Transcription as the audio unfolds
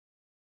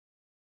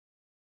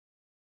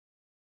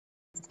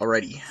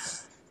Alrighty.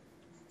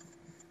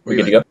 We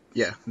good to go?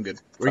 Yeah, I'm good.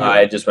 Where you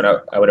I just went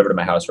out. I went over to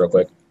my house real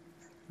quick.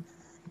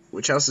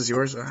 Which house is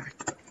yours?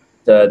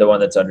 The one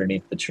that's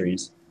underneath the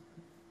trees.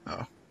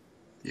 Oh,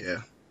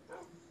 yeah.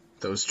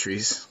 Those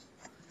trees.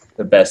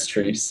 The best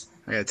trees.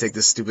 I gotta take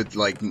this stupid,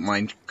 like,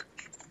 mine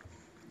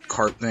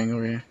cart thing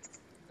over here.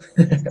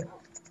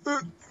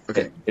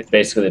 Okay. It's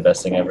basically the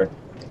best thing ever.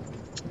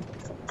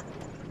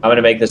 I'm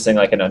gonna make this thing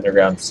like an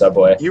underground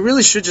subway. You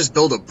really should just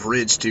build a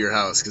bridge to your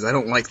house, because I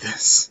don't like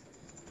this.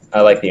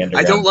 I like the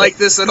underground. I don't like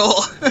this at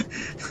all.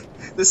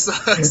 This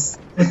sucks.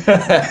 Look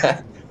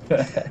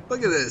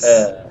at this.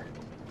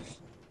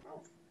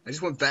 I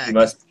just went back.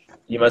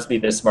 You must be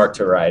this smart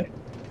to ride.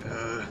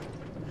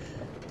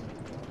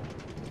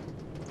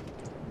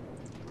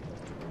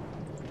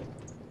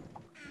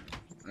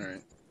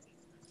 Alright.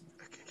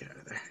 Okay, get out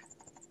of there.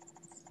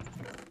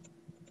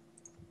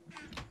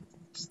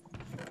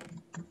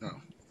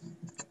 Oh.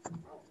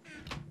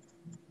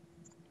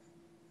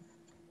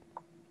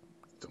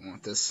 Don't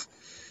want this.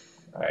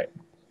 Alright.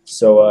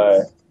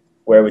 So,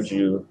 where would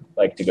you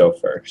like to go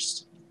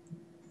first?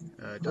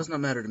 It does not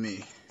matter to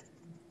me.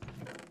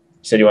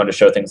 You said you wanted to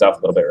show things off a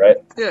little bit, right?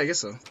 Yeah, I guess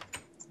so.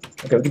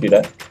 Okay, we can do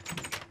that.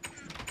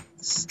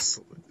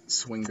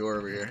 Swing door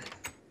over here.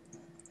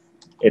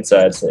 It's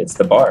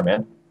the bar,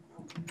 man.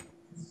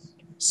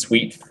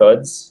 Sweet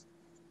Fuds.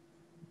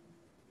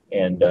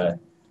 And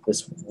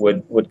this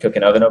wood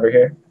cooking oven over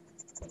here.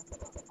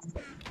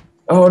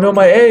 Oh no,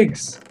 my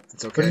eggs!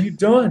 It's okay. What have you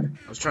done?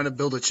 I was trying to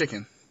build a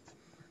chicken.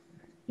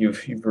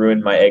 You've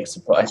ruined my egg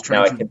supply.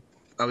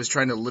 I was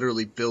trying to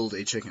literally build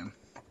a chicken.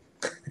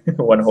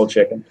 One whole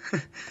chicken.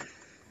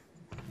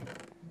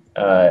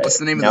 What's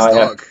the name of this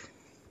dog?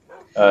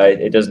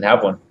 It doesn't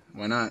have one.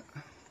 Why not?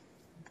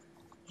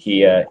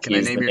 Can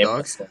I name your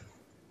dog?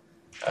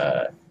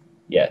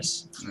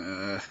 Yes.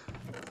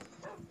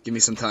 Give me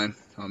some time.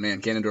 Oh man,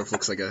 Ganondorf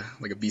looks like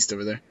a beast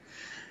over there.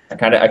 I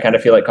kind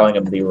of feel like calling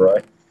him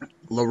Leroy.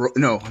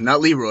 No, not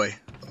Leroy.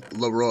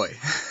 Leroy.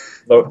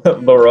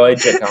 Leroy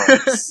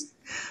Jacons.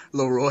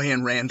 Leroy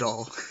and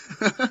Randall.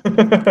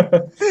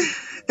 Man,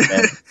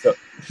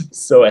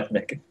 so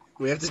ethnic.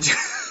 We have to do.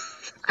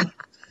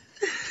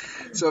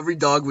 So every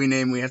dog we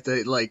name, we have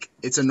to, like,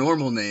 it's a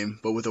normal name,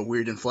 but with a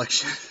weird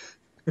inflection.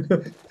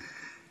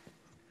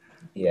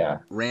 Yeah.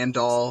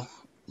 Randall,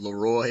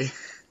 Leroy.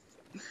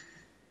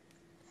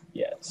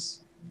 Yes.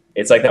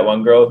 It's like that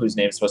one girl whose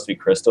name's supposed to be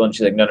Crystal, and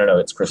she's like, no,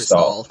 it's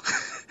Crystal.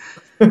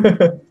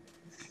 Yeah,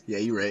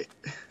 you're right.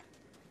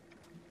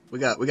 We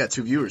got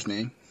 2 viewers,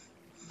 man.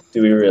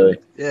 Do we really?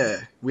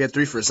 Yeah, we had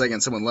 3 for a second.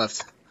 Someone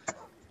left.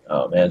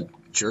 Oh man,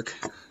 jerk.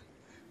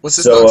 What's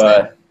this dog's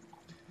name?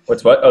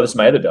 What's what? Oh, this is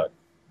my other dog.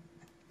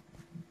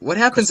 What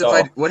happens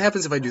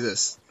if I do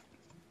this?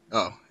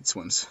 Oh, it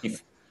swims.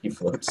 He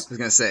floats. I was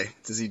gonna say,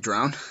 does he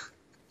drown?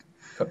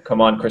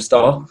 Come on,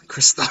 Crystal.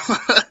 Crystal.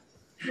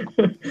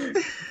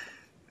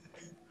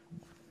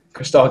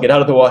 Crystal, get out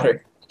of the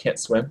water. You can't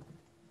swim.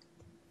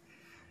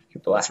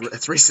 You're black.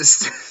 That's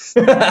racist.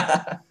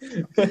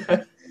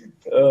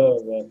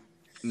 Oh man.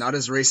 Not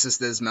as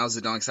racist as Mao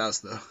Zedong's house,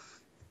 though.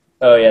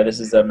 Oh yeah, this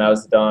is Mao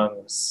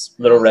Zedong's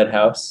little red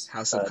house.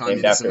 House of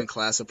communism and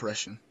class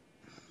oppression.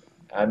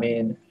 I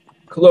mean,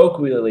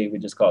 colloquially, we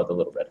just call it the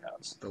Little Red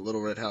House. The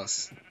Little Red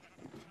House.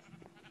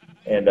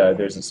 And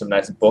there's some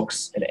nice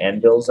books and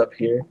anvils up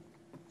here. And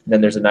then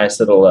there's a nice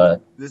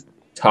little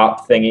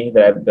top thingy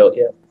that I haven't built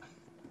yet.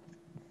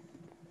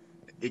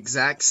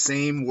 Exact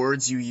same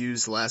words you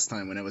used last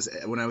time when I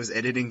was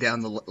editing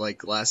down the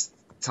last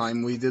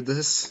time we did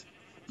this.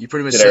 You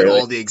pretty much said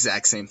all the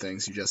exact same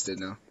things you just did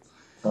now.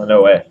 Oh,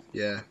 no way.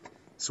 Yeah.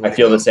 So I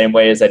feel the same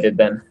way as I did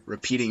then.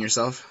 Repeating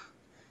yourself.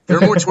 There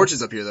are more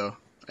torches up here, though.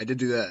 I did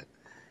do that.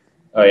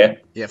 Oh, yeah?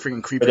 Yeah,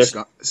 freaking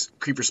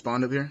creeper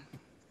spawned up here.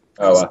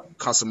 Oh, wow.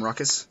 Caused some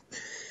ruckus.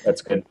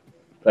 That's good.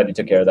 Glad you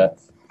took care of that.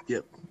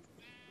 Yep.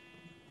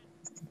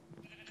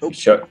 Oh,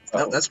 sure.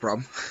 That's a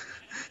problem.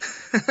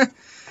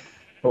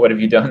 What have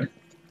you done?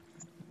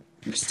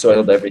 You've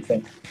soiled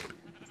everything.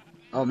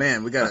 Oh,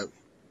 man, we got a...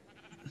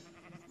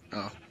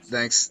 Oh,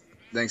 thanks,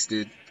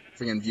 dude.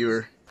 Freaking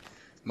viewer.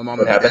 My mom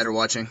and my dad are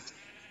watching.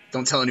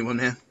 Don't tell anyone,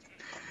 man.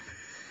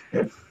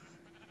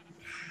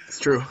 It's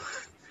true.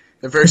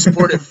 They're very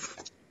supportive.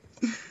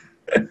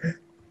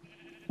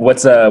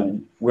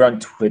 We're on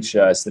Twitch,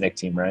 Cynic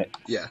Team, right?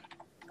 Yeah.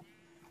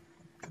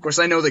 Of course,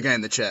 I know the guy in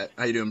the chat.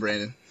 How you doing,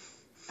 Brandon?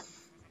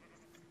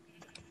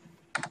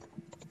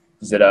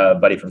 Is it a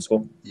buddy from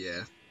school?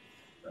 Yeah.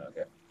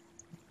 Okay.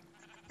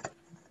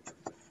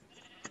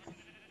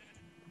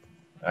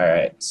 All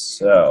right,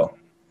 so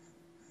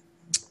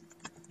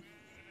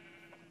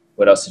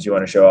what else did you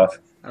want to show off?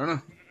 I don't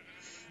know.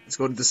 Let's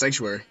go to the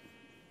sanctuary.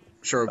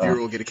 I'm sure a viewer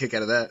will get a kick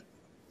out of that.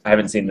 I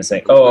haven't seen the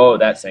sanctuary. Oh,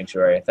 that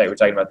sanctuary. I thought you were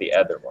talking about the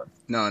other one.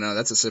 No,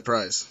 that's a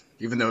surprise.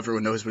 Even though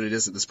everyone knows what it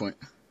is at this point.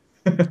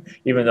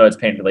 Even though it's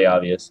painfully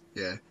obvious.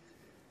 Yeah.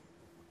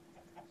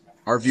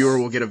 Our viewer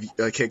will get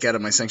a kick out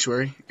of my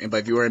sanctuary, and by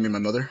viewer I mean my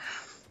mother.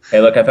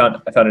 Hey, look! I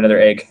found another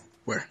egg.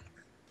 Where?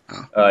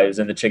 Oh. It was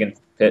in the chicken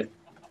pit.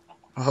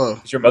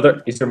 Oh, Is your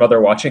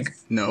mother watching?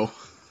 no.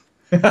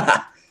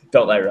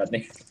 Don't lie,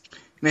 Rodney.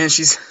 Man,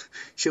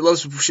 she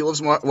loves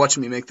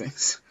watching me make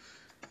things.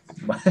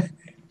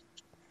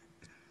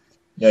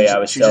 No, yeah, I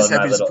was She's just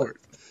telling happy my to little. support.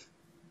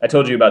 I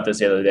told you about this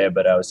the other day,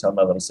 but I was telling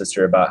my little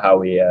sister about how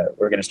we're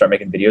going to start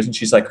making videos, and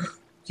she's like,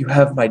 "You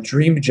have my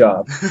dream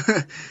job."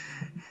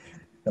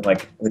 I'm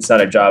like, "It's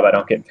not a job. I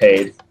don't get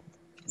paid.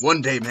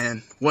 One day,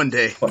 man. One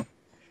day.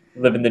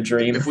 Living the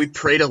dream." If we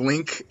pray to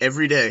Link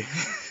every day,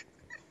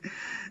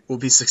 we'll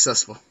be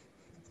successful.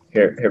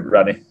 Here,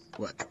 Rodney,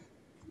 What?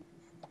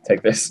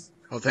 take this.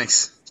 Oh,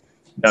 thanks.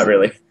 Not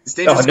really. It's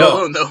dangerous Oh to go no!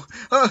 alone, though.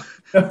 Oh,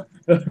 No,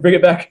 no, bring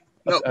it back.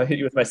 no. I'll hit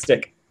you with my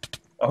stick.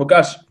 Oh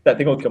gosh, that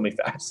thing will kill me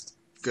fast.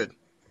 Good.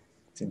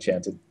 It's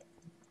enchanted.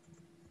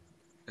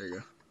 There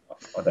you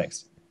Oh,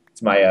 thanks.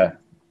 It's my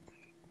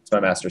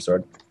master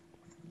sword.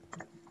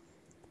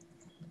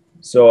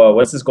 So,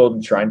 what's this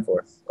golden shrine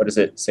for? What does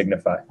it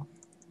signify?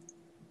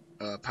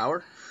 go.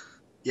 Power?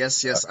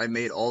 Yes, I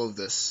made all of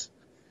this.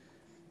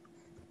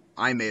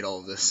 I made all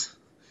of this.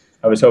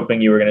 I was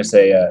hoping you were going to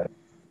say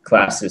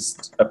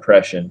classist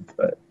oppression,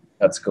 but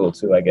that's cool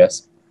too, I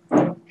guess.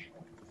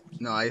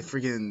 No, I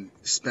freaking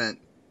spent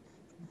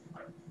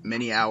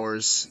many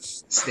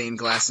hours stained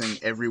glassing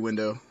every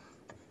window.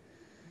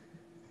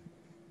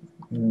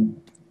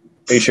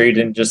 Are you sure you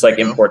didn't just There like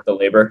you go. import the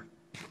labor?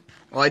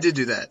 Well, I did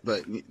do that,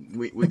 but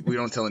we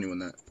don't tell anyone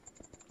that.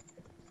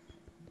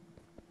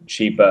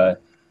 Cheap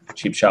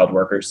child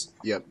workers.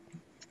 Yep.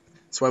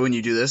 That's why when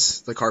you do this,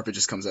 the carpet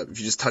just comes up. If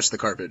you just touch the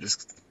carpet, it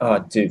just... Oh,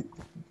 dude.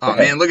 Oh,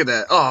 man, look at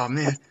that. Oh,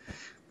 man.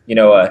 You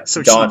know,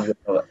 So Dawn cheap.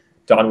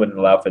 Dawn wouldn't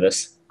allow for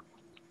this.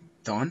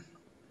 Dawn?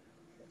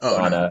 Oh,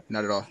 Dawn, no,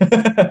 not at all.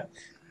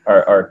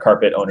 our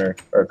carpet owner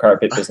or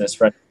carpet business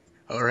friend.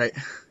 All right.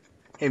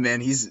 Hey, man,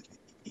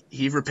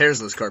 he repairs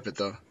those carpet,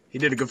 though. He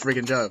did a good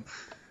freaking job.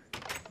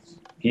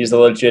 He's a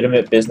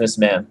legitimate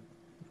businessman.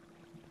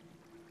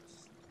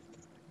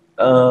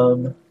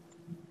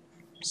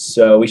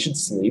 So we should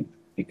sleep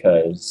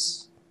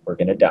because we're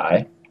gonna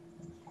die.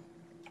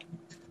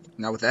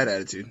 Not with that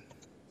attitude.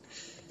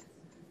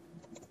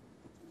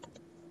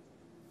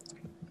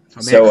 Oh,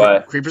 man,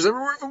 So creepers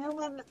everywhere.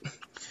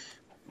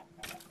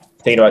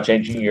 thinking about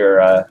changing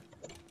your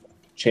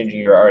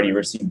already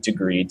received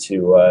degree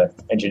to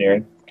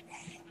engineering.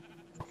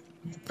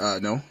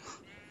 No.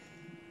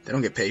 They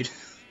don't get paid.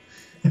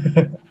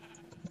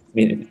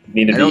 Neither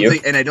do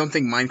you. I don't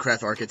think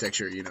Minecraft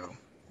architecture,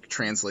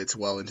 translates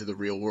well into the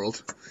real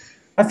world.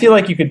 I feel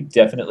like you could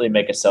definitely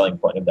make a selling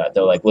point of that,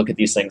 though. Like, look at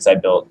these things I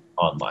built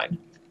online.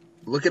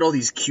 Look at all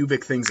these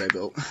cubic things I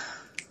built.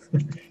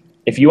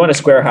 If you want a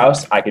square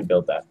house, I could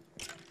build that.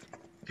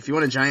 If you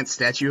want a giant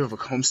statue of a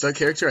Homestuck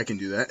character, I can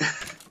do that.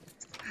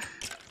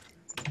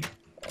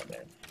 Oh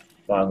man,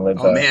 long live.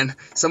 Oh man,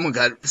 someone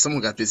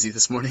got busy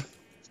this morning.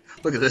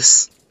 Look at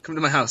this. Come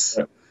to my house.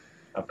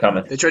 I'm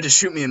coming. They tried to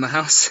shoot me in my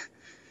house.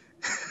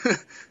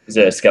 Is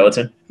it a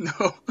skeleton?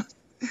 No.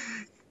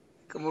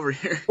 Come over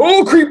here.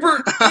 Oh,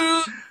 creeper!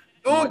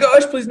 Oh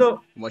gosh, please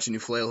no. I'm watching you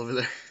flail over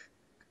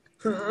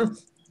there.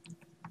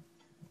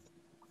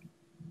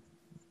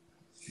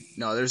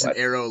 No, there's an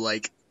arrow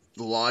like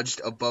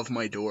lodged above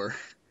my door.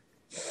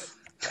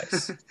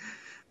 Nice.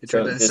 They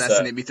tried to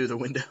assassinate me through the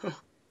window.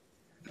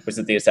 Was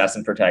it the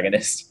assassin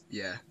protagonist?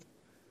 Yeah.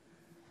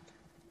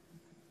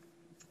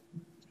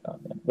 Oh,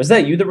 was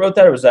that you that wrote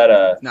that, or was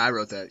that No, I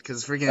wrote that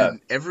because freaking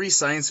every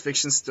science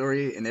fiction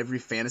story and every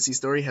fantasy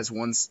story has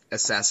one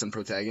assassin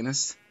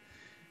protagonist.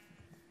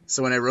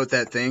 So when I wrote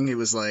that thing, it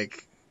was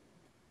like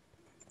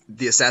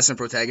the assassin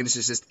protagonist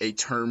is just a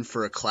term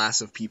for a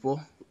class of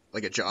people,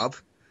 like a job.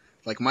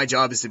 Like my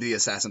job is to be the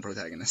assassin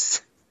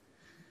protagonist.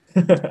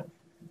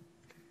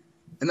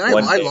 And then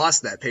I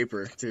lost that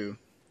paper too.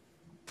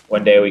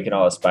 One day we can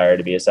all aspire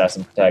to be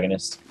assassin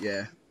protagonists.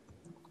 Yeah.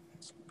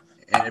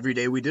 And every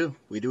day we do.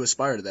 We do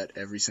aspire to that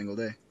every single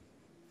day.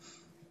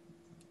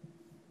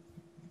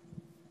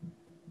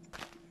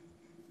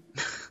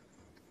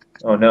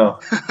 Oh no.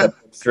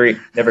 3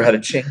 never had a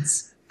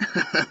chance.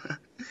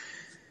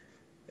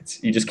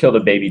 You just killed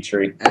a baby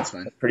tree. That's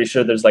fine. I'm pretty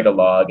sure there's like a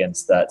law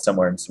against that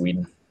somewhere in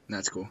Sweden.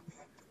 That's cool.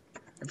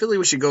 I feel like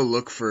we should go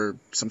look for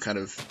some kind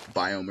of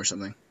biome or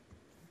something.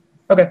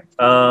 Okay.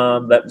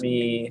 Let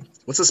me.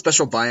 What's a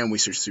special biome we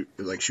should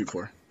shoot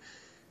for?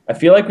 I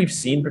feel like we've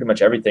seen pretty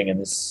much everything in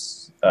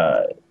this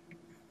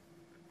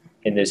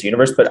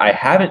universe, but I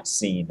haven't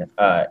seen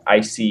the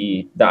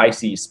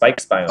icy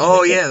spikes biome.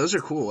 Oh yeah, those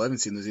are cool. I haven't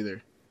seen those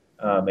either.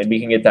 And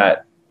we can get that.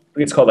 I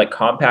think it's called like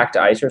compact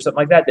ice or something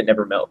like that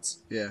never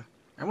melts. Yeah,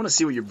 I want to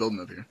see what you're building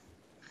up here.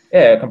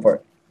 Yeah, come for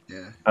it.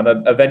 Yeah. I'm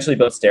eventually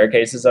build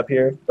staircases up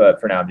here, but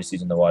for now I'm just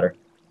using the water.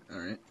 All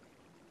right.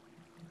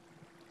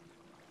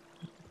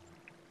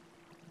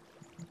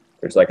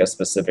 There's like a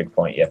specific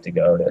point you have to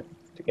go to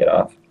get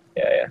off.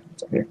 Yeah,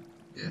 it's up here.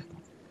 Yeah.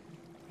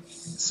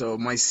 So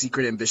my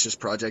secret ambitious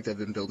project, I've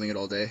been building it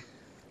all day,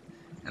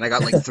 and I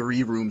got like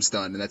 3 rooms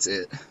done, and that's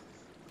it.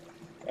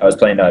 I was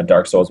playing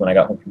Dark Souls when I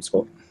got home from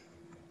school.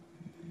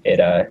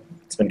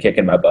 It's been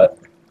kicking my butt.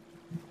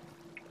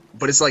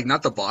 But it's like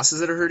not the bosses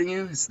that are hurting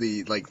you. It's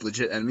the like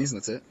legit enemies, and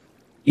that's it.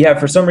 Yeah,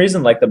 for some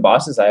reason, like the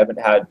bosses, I haven't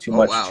had too Oh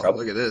much wow, trouble.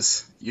 look at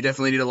this. You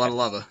definitely need a lot of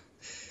lava.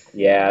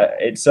 Yeah,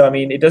 it's so I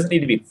mean, it doesn't need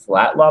to be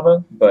flat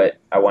lava, but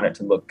I want it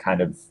to look kind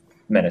of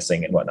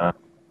menacing and whatnot.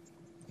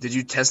 Did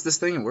you test this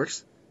thing? It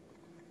works.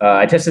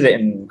 I tested it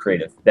in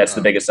creative. That's the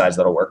Oh, biggest size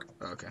that'll work.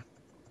 okay.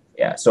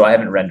 Yeah, so I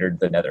haven't rendered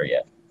the Nether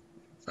yet.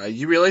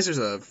 You realize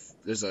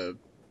there's a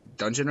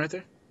dungeon right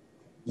there?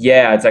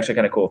 Yeah, it's actually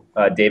kind of cool.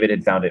 David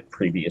had found it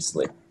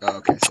previously. Oh,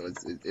 okay, so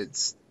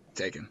it's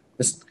taken.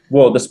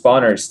 Well, the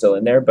spawner is still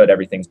in there, but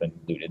everything's been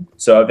looted.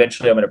 So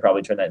eventually, I'm going to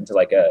probably turn that into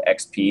like a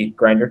XP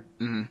grinder.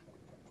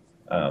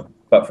 Mm-hmm.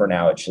 But for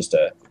now, it's just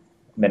a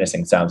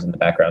menacing sounds in the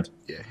background.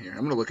 Yeah, here.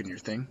 I'm gonna look in your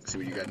thing, see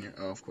what you got in here.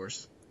 Oh, of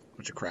course.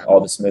 Bunch of crap. All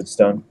the smooth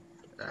stone.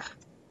 Ah,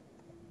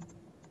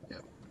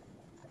 yep.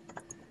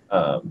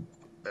 Um,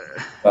 Uh,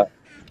 but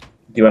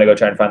do you want to go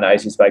try and find the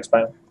icy spikes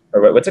biome,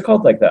 or what's it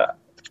called? Like the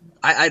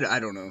I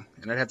don't know,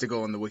 and I'd have to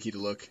go on the wiki to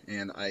look,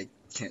 and I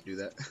can't do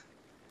that.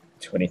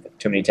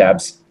 too many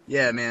tabs.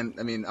 Yeah, man.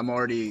 I mean, I'm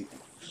already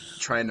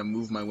trying to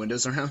move my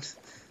windows around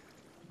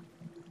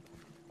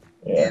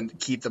Yeah, and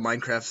keep the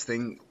Minecraft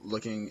thing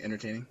looking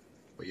entertaining.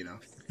 But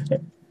I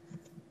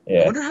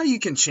yeah, wonder how you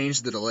can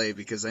change the delay,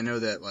 because I know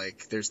that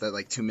like there's that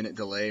like 2 minute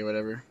delay or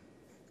whatever on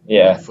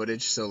yeah,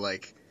 footage, so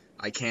like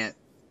I can't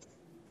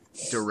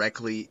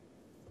directly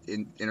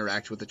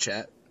interact with the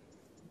chat.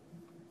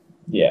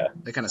 yeah.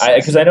 That kind of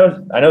sucks. Because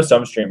I know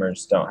some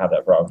streamers don't have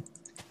that problem,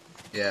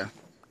 Yeah.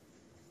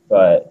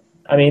 but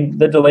I mean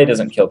the delay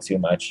doesn't kill too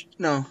much.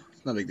 No,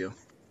 not a big deal.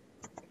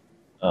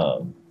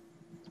 Um,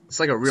 It's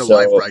like a real so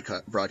live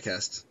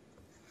broadcast.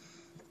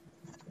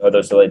 are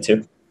those delayed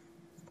too?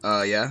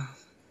 Yeah.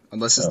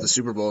 Unless it's Oh. the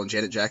Super Bowl and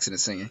Janet Jackson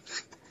is singing.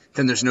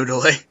 Then there's no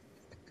delay.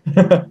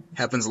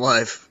 Happens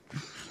live.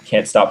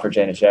 Can't stop for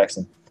Janet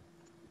Jackson.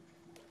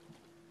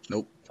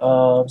 Nope.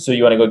 So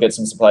you want to go get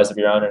some supplies of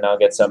your own, and I'll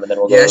get some, and then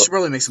we'll Yeah, I go. should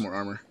probably make some more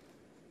armor.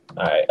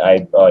 All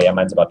right. Oh yeah,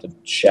 mine's about to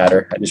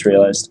shatter. I just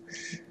realized.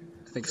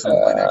 I think some of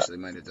mine actually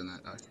might have done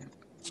that. Okay.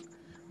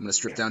 I'm going to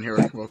strip down here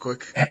real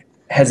quick.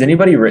 Has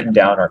anybody written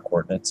down our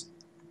coordinates?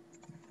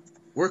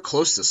 We're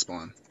close to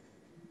spawn.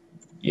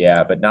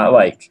 Yeah, but not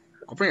like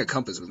I'll bring a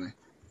compass with me.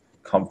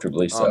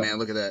 comfortably so. Oh man,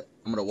 look at that.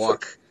 I'm going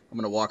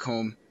to walk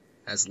home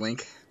as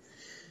Link.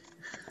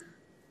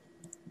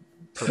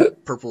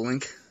 Purple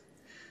Link.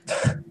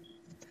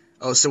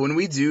 Oh, so when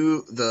we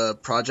do the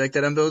project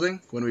that I'm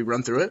building, when we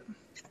run through it,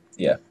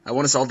 Yeah. I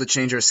want us all to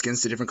change our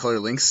skins to different color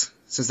links,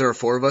 since there are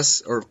 4 of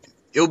us, or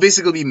it'll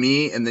basically be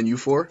me and then you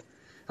 4.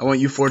 I want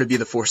you 4 to be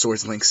the 4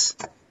 swords links.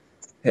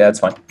 Yeah, that's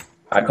fine.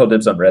 I call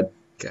dibs on red.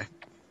 Okay.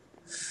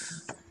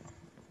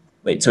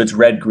 Wait, so it's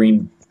red,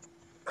 green,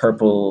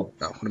 purple.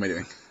 Oh, what am I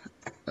doing?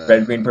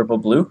 Red, green, purple,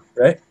 blue,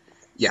 right?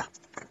 Yeah.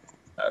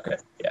 Okay.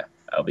 Yeah,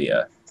 I'll be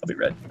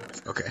red.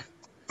 Okay.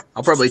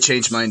 I'll probably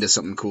change mine to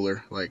something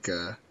cooler, like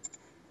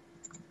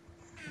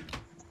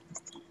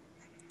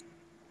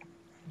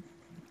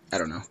I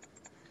don't know.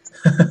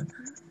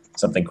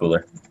 Something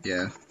cooler.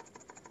 Yeah.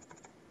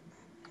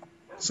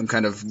 Some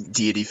kind of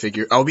deity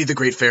figure. I'll be the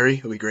Great Fairy.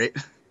 It'll be great.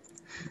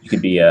 You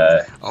could be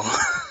Oh,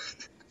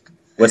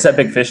 what's that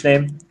big fish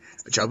name?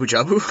 Jabu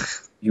Jabu.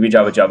 You could be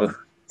Jabu Jabu.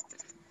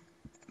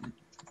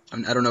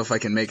 I don't know if I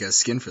can make a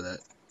skin for that.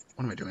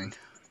 What am I doing?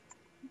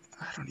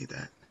 I don't need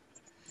that.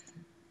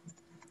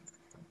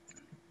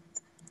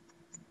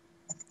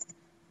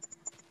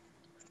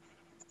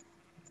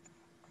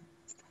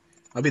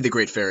 I'll be the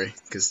Great Fairy,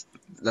 because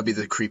that'd be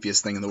the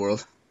creepiest thing in the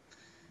world.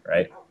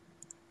 Right.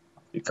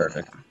 Be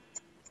perfect.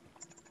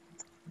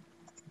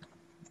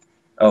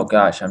 Oh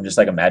gosh, I'm just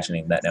like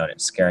imagining that now and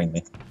it's scaring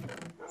me.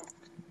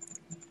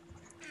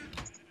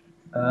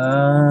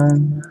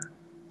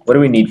 What do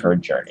we need for a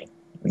journey?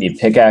 We need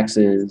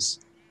pickaxes,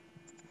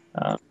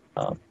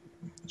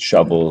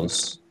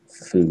 shovels,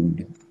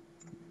 food.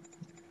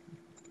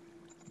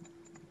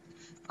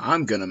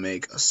 I'm gonna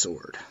make a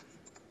sword.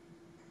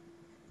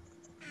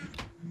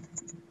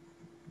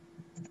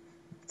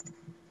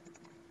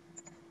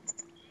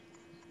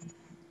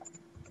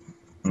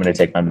 I'm gonna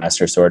take my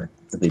master sword.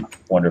 It'll be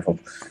wonderful.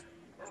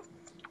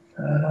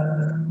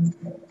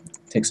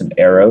 Take some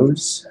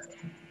arrows.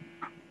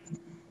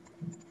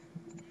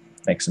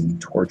 Make some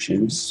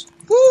torches.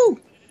 Woo!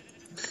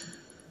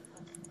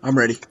 I'm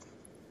ready.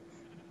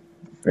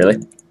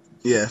 Really?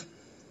 Yeah.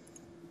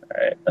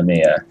 All right. Let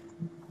me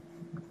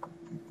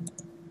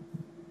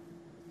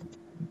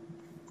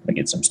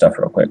get some stuff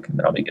real quick, and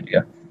then I'll be good to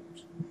go.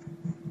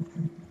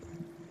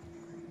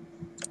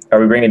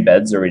 Are we bringing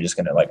beds, or are we just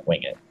gonna like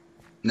wing it?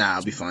 Nah,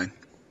 I'll be fine.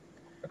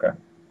 Okay.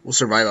 We'll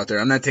survive out there.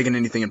 I'm not taking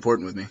anything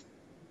important with me.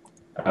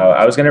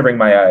 I was gonna bring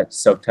my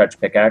silk touch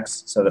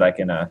pickaxe so that I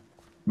can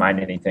mine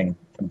anything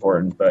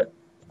important, but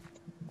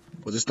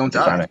Well, just don't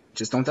die.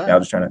 Just don't die. yeah, I'll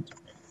just try not.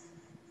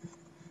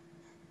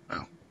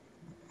 Oh.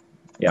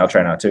 Yeah, I'll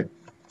try not to.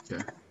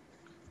 Okay.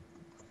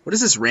 What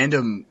is this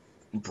random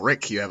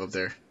brick you have up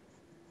there?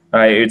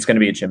 It's gonna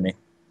be a chimney.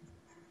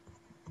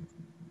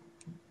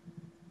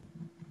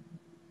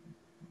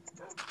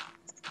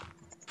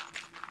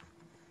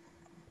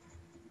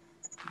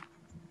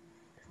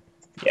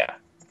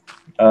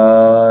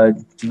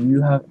 Do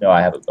you have? No,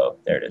 I have a bow.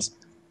 There it is.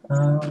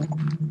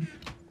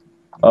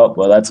 Oh,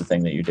 well, that's a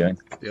thing that you're doing.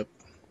 Yep.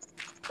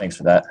 Thanks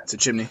for that. It's a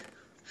chimney.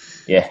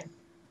 Yeah,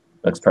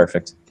 looks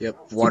perfect.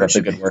 Yep. Keep Water up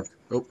the chimney. good work.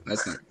 Oh,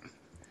 that's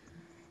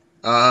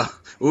not.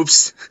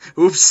 Oops.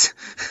 Oops.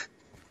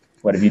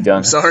 What have you done?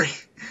 I'm sorry.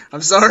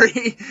 I'm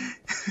sorry.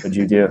 What'd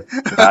you do,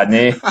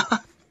 Rodney?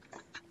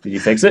 Did you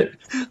fix it?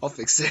 I'll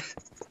fix it.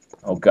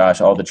 Oh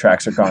gosh, all the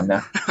tracks are gone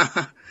now.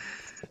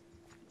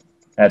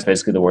 That's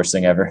basically the worst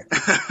thing ever.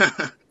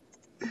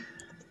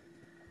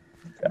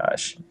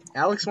 Gosh.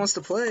 Alex wants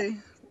to play.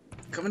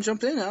 Come and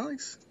jump in,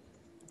 Alex.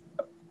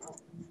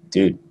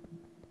 Dude,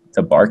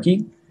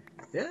 Tabarki?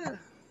 Yeah.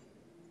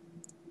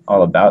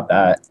 All about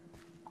that.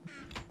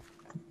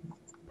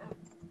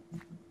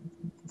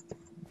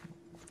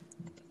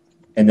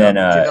 And then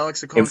give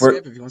Alex a call on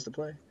Skype if he wants to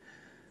play.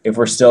 If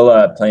we're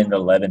still playing at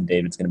 11,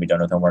 David's going to be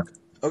done with homework.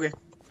 Okay.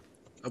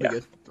 I'll be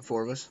good. The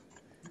four of us.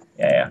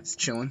 Yeah. Just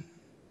chilling.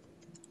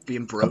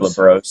 Being bros. Couple of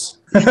bros.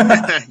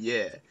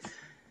 Yeah.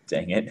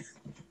 Dang it.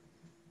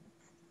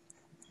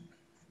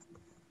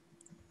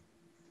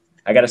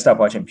 I got to stop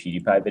watching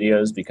PewDiePie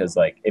videos because,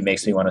 like, it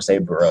makes me want to say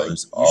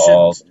bros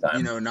all the time.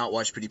 You know, not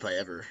watch PewDiePie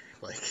ever.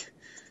 Like,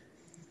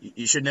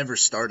 you should never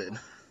start it.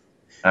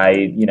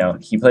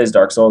 He plays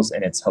Dark Souls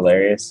and it's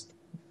hilarious.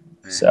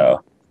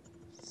 So.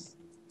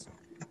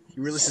 He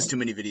releases too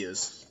many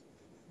videos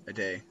a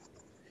day.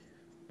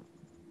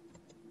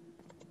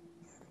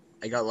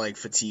 I got, like,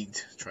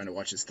 fatigued trying to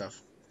watch his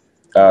stuff.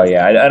 Oh,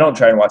 yeah. I don't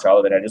try and watch all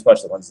of it. I just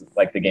watch the ones,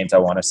 like, the games I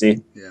want to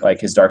see. Yeah. Like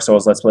his Dark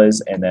Souls Let's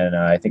Plays. And then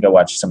I think I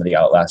watched some of the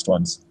Outlast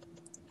ones.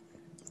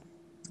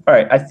 All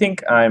right. I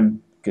think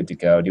I'm good to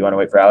go. Do you want to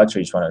wait for Alex or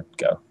you just want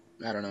to go?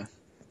 I don't know.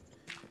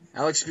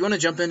 Alex, if you want to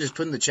jump in, just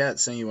put in the chat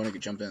saying you want to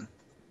jump in.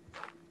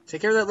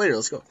 Take care of that later.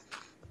 Let's go.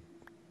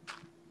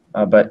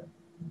 But,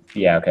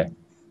 yeah, okay.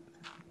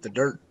 The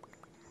dirt.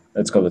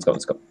 Let's go. All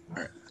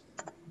right.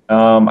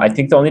 I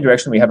think the only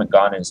direction we haven't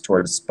gone is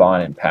towards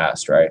spawn and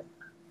past, right?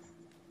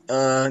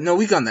 No,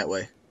 we've gone that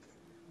way.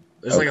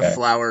 There's like a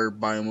flower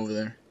biome over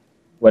there.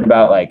 What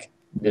about like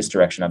this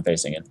direction I'm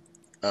facing in?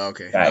 Oh,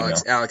 okay.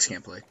 Alex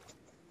can't play.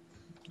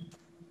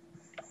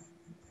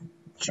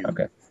 Shoot.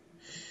 Okay.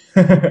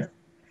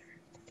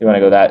 You want to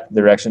go that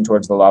direction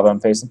towards the lava I'm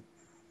facing?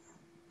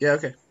 Yeah,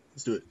 okay.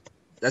 Let's do it.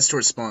 That's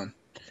towards spawn.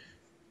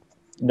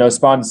 No,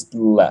 spawn's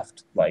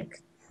left,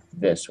 like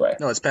this way.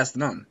 No, it's past the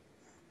mountain.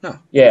 No.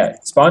 Yeah,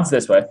 spawn's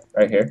this way,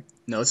 right here.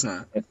 No, it's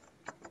not.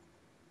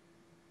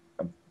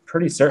 I'm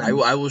pretty certain.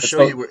 I will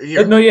show you where.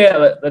 Here. No,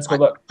 yeah, let's go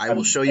look. I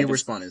will show you where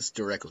spawn is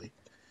directly.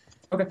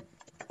 Okay.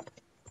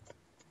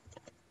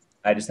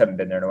 I just haven't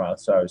been there in a while,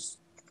 so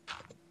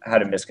I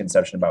had a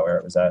misconception about where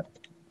it was at.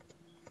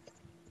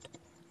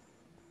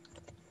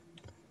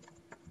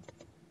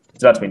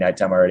 It's about to be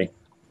nighttime already.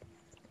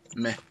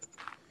 Meh.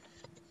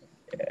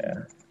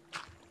 Yeah.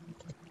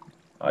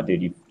 Oh,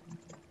 dude,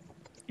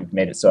 you've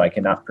made it so I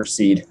cannot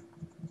proceed.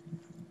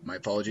 My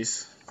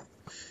apologies.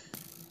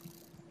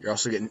 You're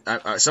also getting...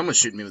 someone's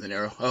shooting me with an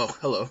arrow. Oh,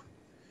 hello.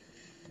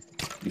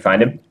 You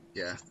find him?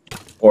 Yeah.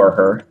 Or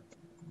her?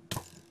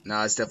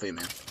 Nah, it's definitely a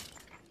man.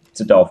 It's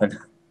a dolphin.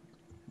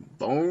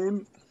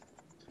 Bone.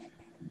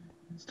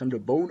 It's time to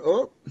bone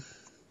up.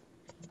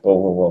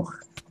 Whoa.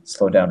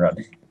 Slow down,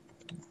 Rodney.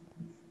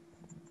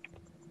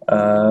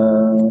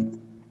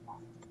 Am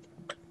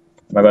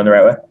I going the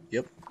right way?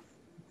 Yep.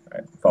 All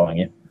right, following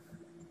you.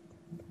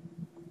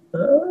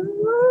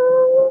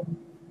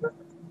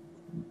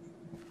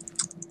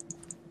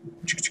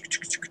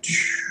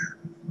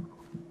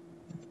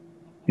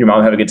 Your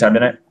mom have a good time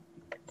tonight?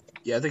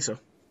 Yeah, I think so.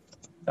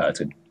 That's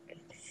good.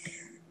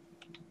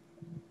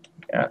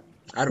 Yeah,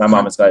 my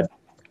mom is fine.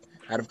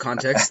 Out of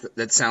context,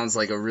 that sounds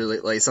like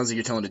it sounds like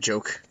you're telling a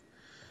joke.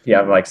 Yeah,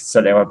 I'm like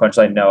Sunday one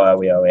punchline. No,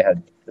 we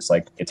had this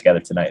like get together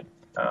tonight.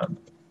 Hang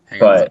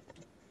on.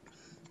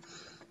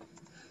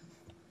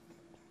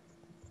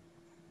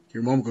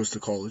 Your mom goes to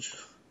college.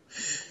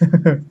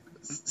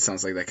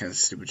 Sounds like that kind of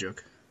stupid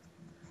joke.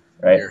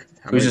 Right. Here,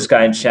 who's this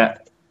guy in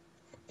chat?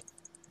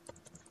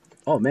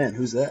 Oh man,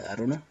 who's that? I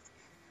don't know.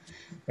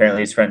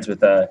 Apparently he's friends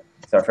with our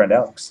friend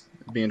Alex.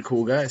 Being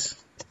cool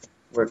guys.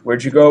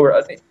 Where'd you go,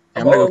 Rodney?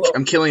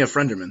 I'm killing a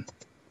frienderman.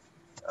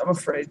 I'm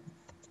afraid.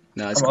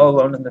 No, I'm all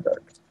alone in the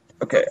dark.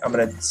 Okay, I'm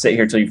gonna sit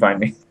here till you find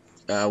me.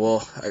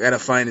 Well, I gotta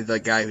find the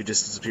guy who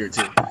just disappeared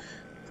too.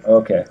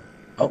 Okay.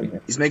 Oh,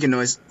 he's making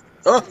noise.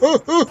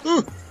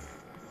 Oh.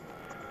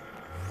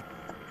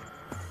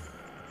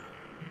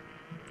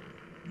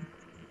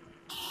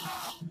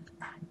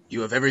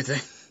 You have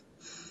everything.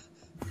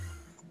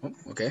 Oh,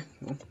 okay.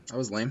 Well, that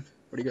was lame.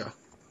 Where'd he go?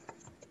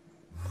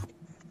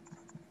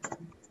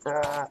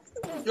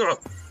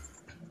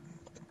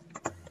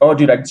 Oh,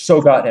 dude, I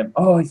so got him.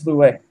 Oh, he flew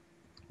away.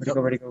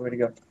 Where'd he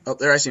go? Oh,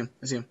 there, I see him.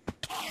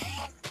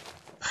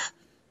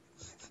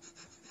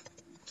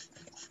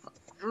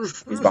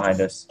 He's behind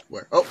us.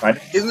 Where? Oh,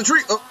 he's in the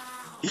tree. Oh,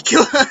 he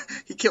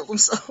killed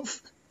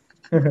himself.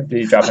 Did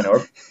he drop an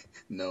orb?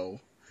 No.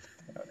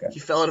 Okay. He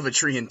fell out of a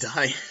tree and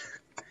died.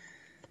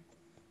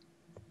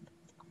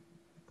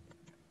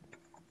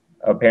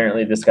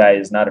 Apparently, this guy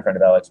is not a friend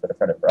of Alex, but a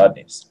friend of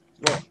Rodney's.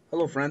 Well,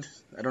 hello, friend.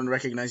 I don't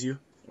recognize you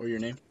or your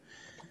name.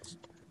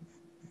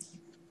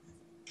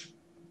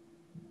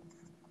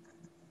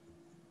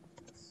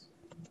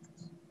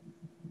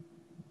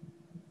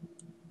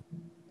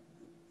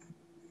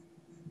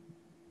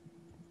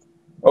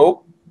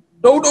 Oh,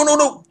 no, no, no,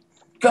 no!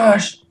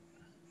 Gosh!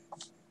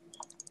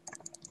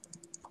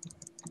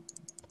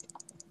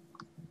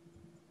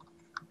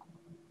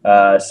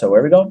 So where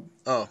are we going?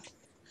 Oh,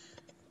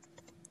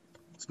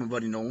 it's my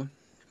buddy Nolan.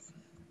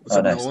 What's Oh,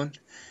 up, nice. Nolan?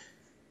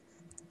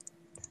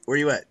 Where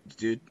you at,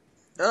 dude?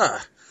 I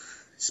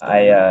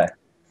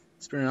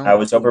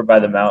was fool. over by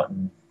the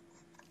mountain.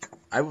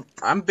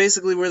 I'm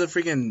basically where the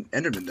freaking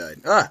Enderman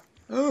died.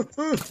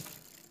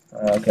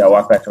 Okay, I'll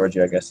walk back towards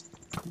you, I guess.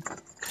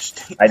 Gosh,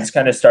 dang. I just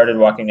kind of started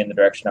walking in the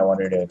direction I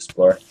wanted to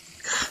explore.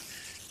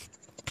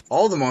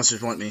 All the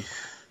monsters want me.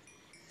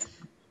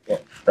 Yeah,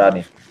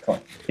 Rodney, come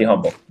on, be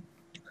humble.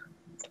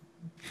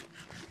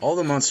 All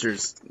the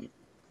monsters,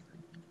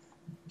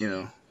 you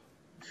know.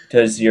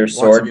 Does your Want to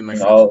sword be my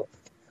bring friend.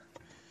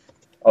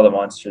 all the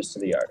monsters to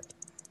the yard?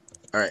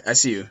 Alright, I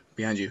see you.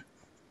 Behind you.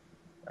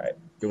 Alright.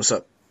 Yo, what's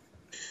up?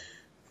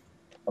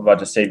 I'm about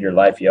to save your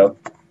life, yo.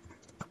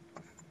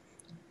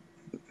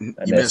 You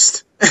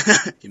missed.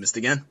 You missed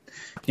again.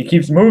 He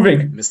keeps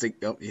moving. Missed it.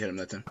 Oh, you hit him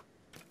that time.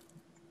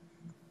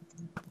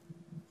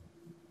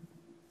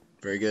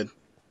 Very good.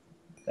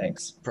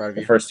 Thanks. Proud of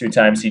The you. first 2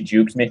 times he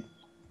juked me.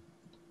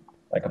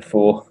 Like a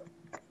fool.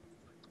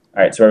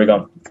 Alright, so where are we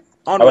going?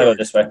 I want to go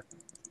this way.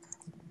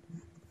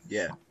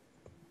 Yeah.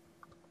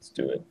 Let's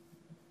do it.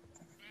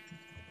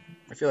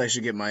 I feel like I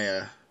should get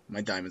my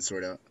my diamond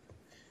sword out.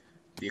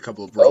 Be a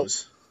couple of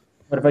bros.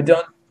 What have I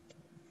done?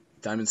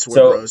 Diamond sword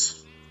So,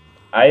 bros.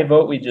 I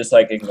vote we just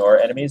like ignore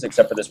enemies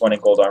except for this one in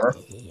gold armor.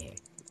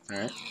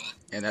 Alright.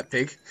 And that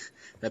pig.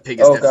 That pig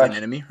is definitely an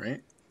enemy,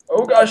 right?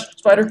 Oh gosh,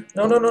 spider.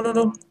 No, no, no, no,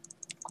 no.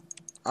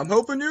 I'm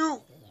helping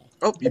you.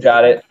 Oh, you I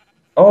got it.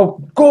 Oh,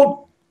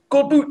 gold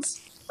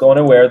boots. Going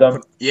to wear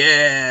them.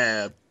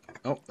 Yeah.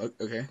 Oh,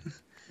 okay.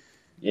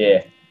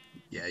 Yeah.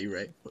 Yeah, you're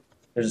right.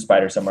 There's a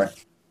spider somewhere.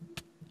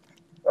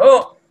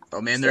 Oh.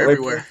 Oh man, they're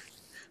everywhere.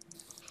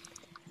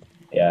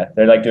 Yeah,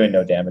 they're like doing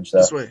no damage though.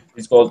 This way.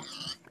 These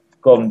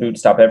golden boots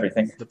stop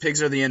everything. The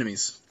pigs are the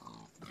enemies.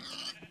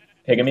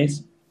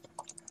 Pygmies?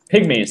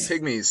 Pygmies.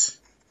 Pygmies.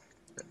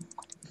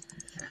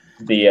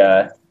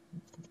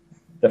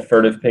 The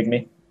furtive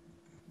pygmy.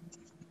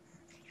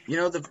 You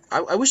know,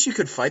 I wish you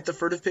could fight the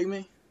furtive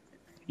pygmy.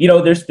 You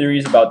know, there's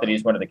theories about that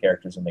he's one of the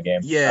characters in the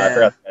game. Yeah. I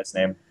forgot the guy's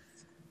name.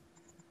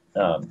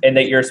 And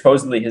that you're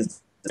supposedly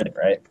his descendant,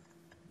 right?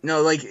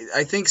 No, like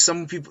I think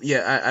some people.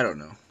 Yeah, I don't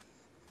know.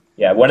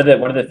 Yeah, one of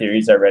the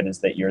theories I read is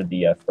that you're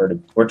the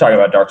furtive. We're talking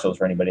about Dark Souls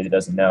for anybody that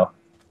doesn't know,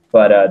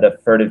 but the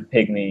furtive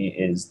pygmy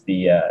is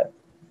the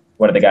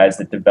one of the guys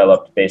that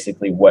developed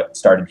basically what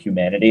started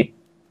humanity,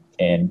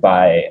 and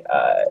by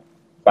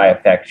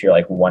effect, you're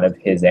like one of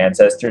his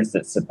ancestors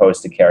that's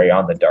supposed to carry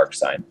on the dark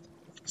sign.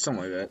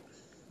 Something like that.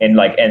 And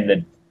like end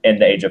the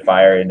Age of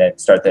Fire and then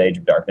start the Age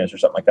of Darkness or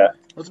something like that.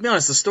 Well, to be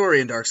honest, the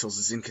story in Dark Souls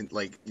is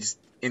is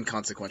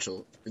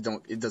inconsequential.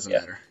 It doesn't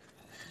matter.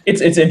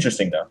 It's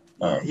interesting though.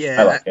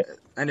 Yeah, I like it.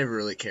 I never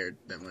really cared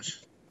that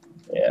much.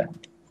 Yeah.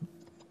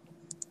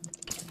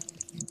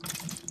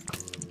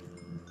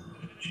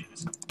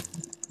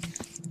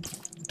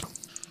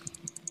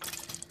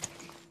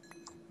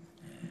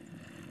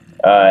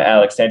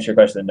 Alex, to answer your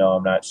question, no,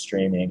 I'm not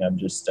streaming. I'm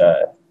just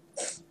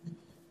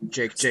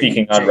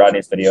speaking on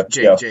Rodney's video.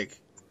 Jake,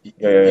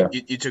 Yo.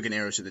 You took an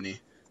arrow to the knee.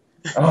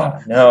 Oh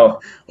no!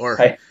 Or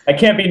I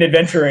can't be an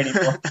adventurer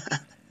anymore.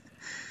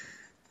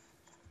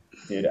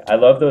 Dude, I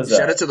love those.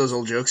 Shout out to those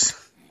old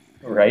jokes.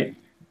 Right?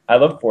 I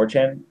love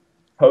 4chan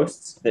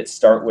posts that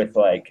start with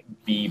like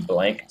 "be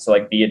blank," so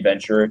like "be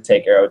adventurer,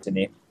 take arrow to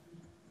knee."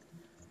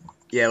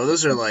 Yeah, well,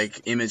 those are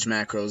like image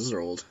macros. Those are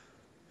old.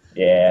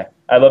 Yeah,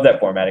 I love that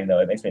formatting though.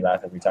 It makes me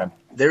laugh every time.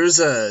 There's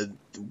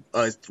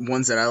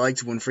ones that I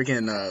liked when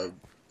freaking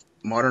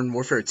Modern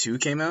Warfare 2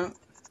 came out.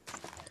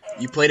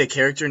 You played a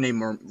character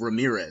named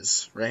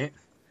Ramirez, right?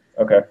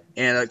 Okay.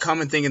 And a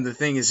common thing in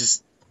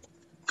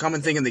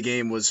the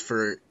game was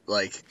for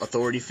like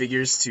authority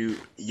figures to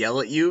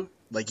yell at you,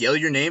 like yell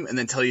your name and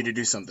then tell you to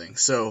do something.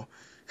 So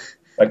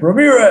like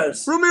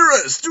Ramirez,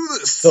 do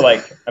this. So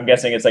like I'm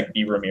guessing it's like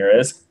be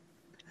Ramirez.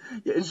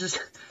 Yeah, it's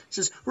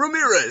just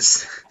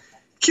Ramirez,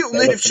 kill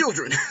native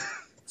children.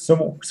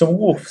 Some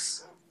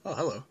wolves. Oh,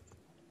 hello.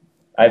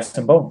 I have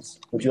some bones.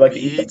 Would you like to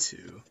eat them? Me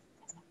too.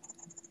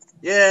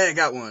 Yeah, I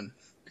got one.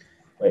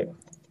 Wait.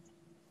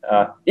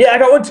 Yeah, I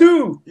got one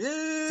too.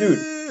 Yeah,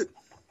 dude.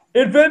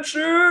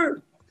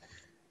 Adventure.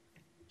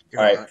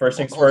 All right, first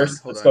things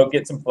first. Let's go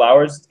get some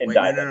flowers and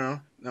dye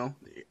them. No.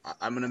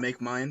 I'm gonna make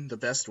mine the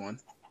best one.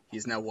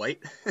 He's now white.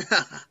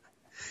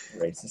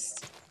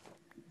 Racist.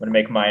 I'm gonna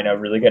make mine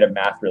really good at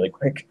math really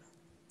quick.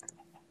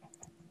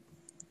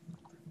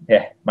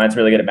 Yeah, mine's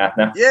really good at math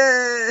now.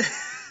 Yeah.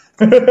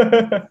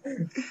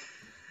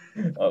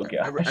 Oh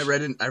god. I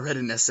read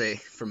an essay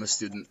from a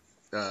student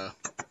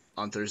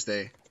on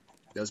Thursday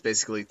that was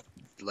basically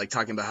like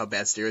talking about how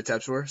bad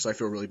stereotypes were, so I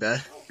feel really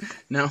bad.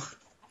 No.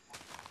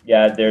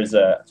 Yeah,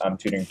 I'm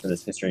tutoring for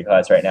this history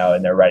class right now,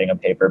 and they're writing a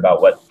paper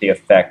about what the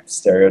effect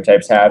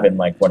stereotypes have in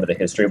like one of the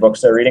history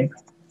books they're reading.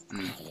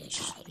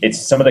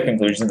 It's some of the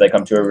conclusions they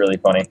come to are really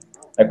funny.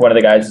 Like one of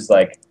the guys is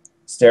like,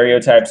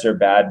 stereotypes are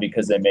bad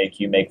because they make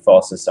you make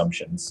false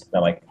assumptions. And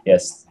I'm like,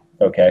 yes,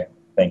 okay,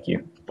 thank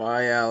you.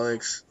 Bye,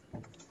 Alex.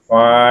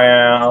 Bye,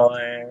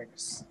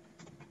 Alex.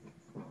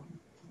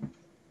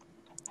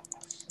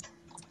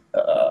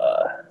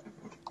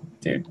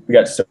 Dude, we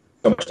got so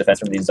much defense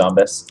from these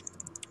zombies.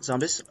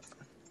 Zombies?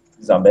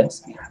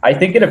 Zombies. I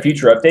think in a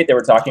future update they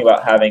were talking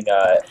about having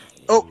I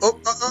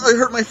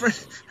hurt my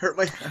friend.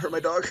 I hurt my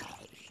dog.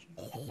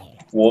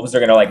 wolves are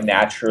gonna like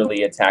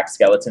naturally attack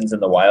skeletons in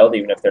the wild,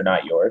 even if they're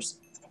not yours.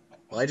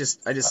 Well, I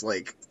just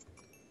like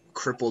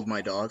crippled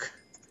my dog.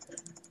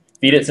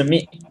 Feed it some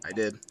meat. I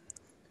did.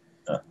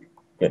 Oh,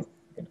 good.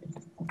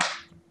 I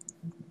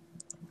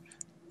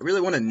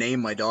really want to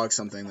name my dog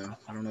something though.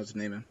 I don't know what to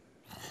name him.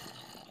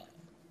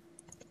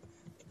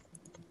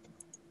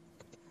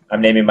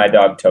 I'm naming my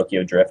dog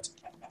Tokyo Drift.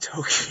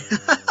 Tokyo.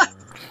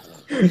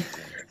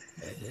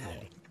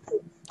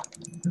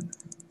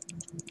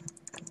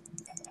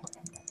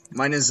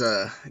 Mine is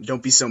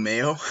Don't Be So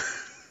Mayo.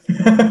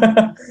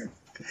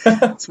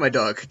 It's my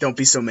dog. Don't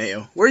Be So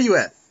Mayo. Where are you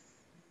at?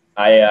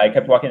 I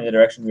kept walking in the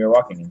direction we were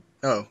walking in.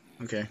 Oh,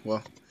 okay.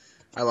 Well,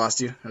 I lost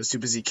you. I was too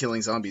busy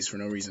killing zombies for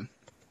no reason.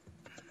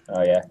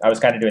 Oh yeah, I was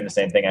kind of doing the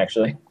same thing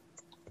actually.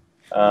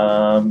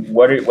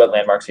 What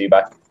landmarks are you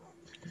by?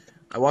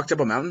 I walked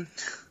up a mountain.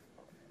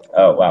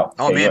 Oh wow.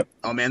 Oh Okay,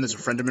 man, there's a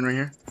friend of mine right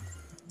here.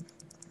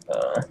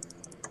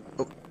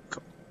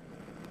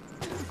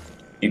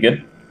 You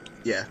good?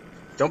 Yeah.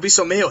 Don't be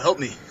so Mayo. Help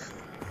me.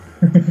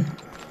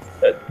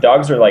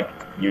 Dogs are like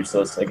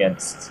useless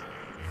against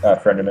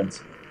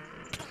friendemans.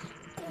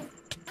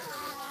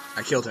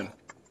 I killed him.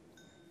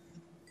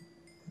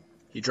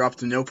 He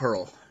dropped no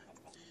pearl.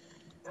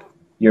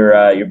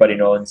 Your buddy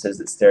Nolan says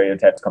that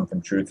stereotypes come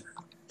from truth.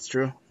 It's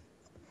true.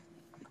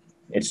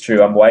 It's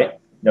true. I'm white.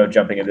 No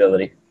jumping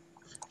ability.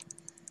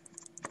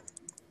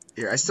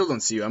 Here, I still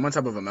don't see you. I'm on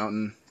top of a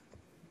mountain.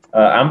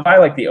 I'm by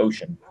like the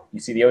ocean. You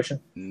see the ocean?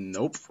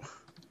 Nope.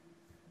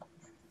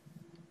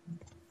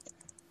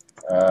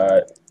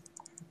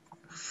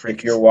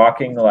 If you're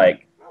walking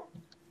like,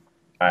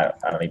 I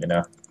don't even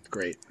know.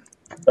 Great.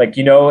 Like,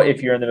 you know,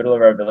 if you're in the middle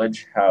of our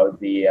village, how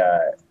the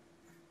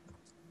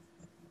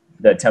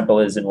temple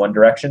is in one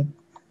direction?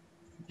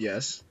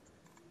 Yes.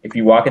 If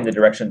you walk in the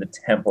direction the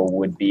temple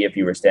would be if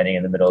you were standing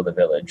in the middle of the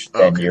village,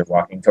 then Okay. you're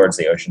walking towards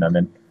the ocean I'm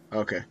in.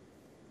 Okay.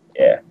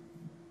 Yeah.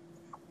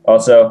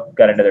 Also,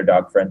 got another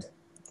dog friend.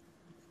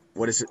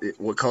 What is it?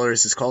 What color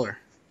is his collar?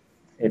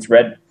 It's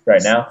red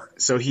right now.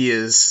 So he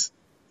is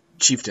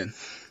Chieftain.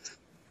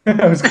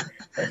 I was going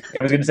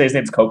to say his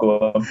name's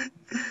Cocoa.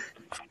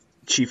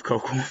 Chief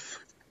Coco.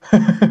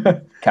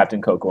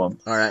 Captain Cocoa. All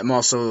right, I'm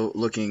also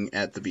looking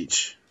at the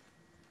beach.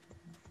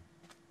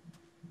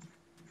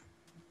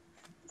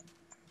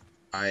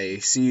 I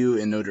see you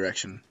in no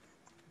direction.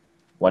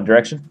 One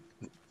direction?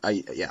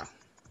 Yeah.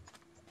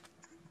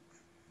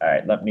 All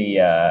right, let me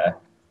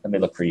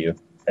look for you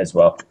as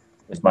well.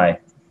 With my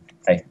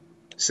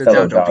Sit fellow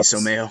down, don't be dogs.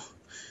 so male.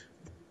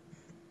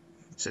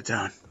 Sit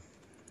down.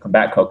 Come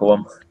back,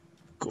 Cocoa.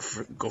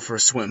 Go for a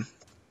swim.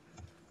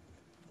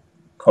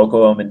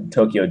 Cocoa and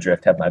Tokyo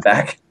Drift have my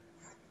back.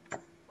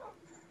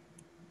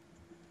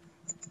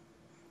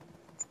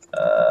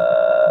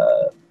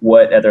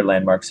 What other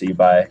landmarks are you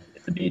by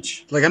at the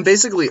beach? Like, I'm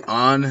basically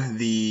on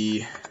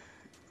the...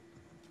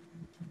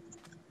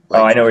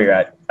 Oh, I know where you're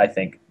at, I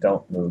think.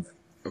 Don't move.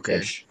 Okay.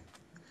 Ish.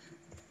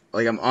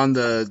 Like, I'm on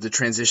the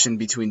transition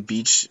between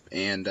beach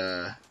and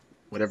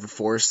whatever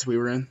forest we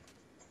were in.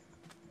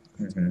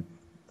 Mm-hmm.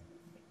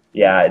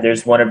 Yeah,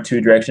 there's one of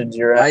two directions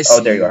you're at. I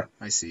see there you are.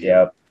 I see.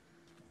 Yeah.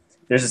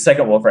 There's a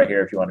second wolf right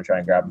here if you want to try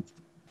and grab him.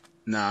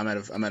 Nah, I'm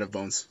out of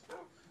bones.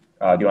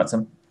 Do you want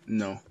some?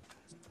 No.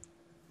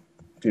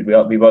 Dude,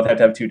 we both have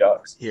to have two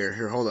dogs.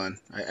 Here, hold on.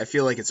 I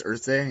feel like it's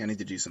Earth Day. I need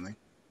to do something.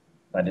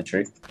 Find a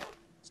tree.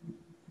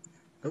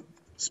 Oh,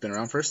 spin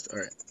around first? All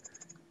right.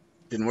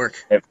 Didn't work.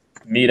 Hey,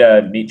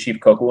 meet Chief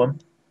Cocoa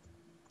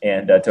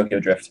and Tokyo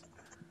Drift.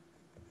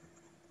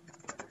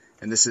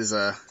 And this is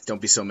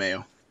Don't Be So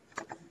Mayo.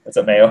 What's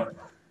up, Mayo?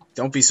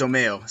 Don't be so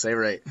Mayo. Say it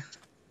right.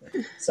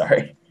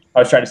 Sorry. I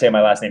was trying to say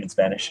my last name in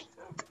Spanish.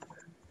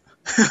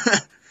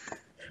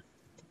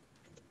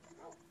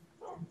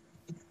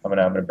 I'm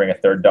gonna bring a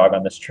third dog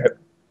on this trip.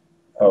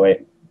 Oh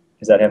wait,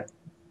 is that him?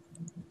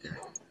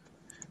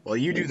 Well,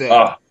 you do that.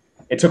 Ah,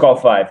 it took all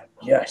 5.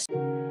 Yes.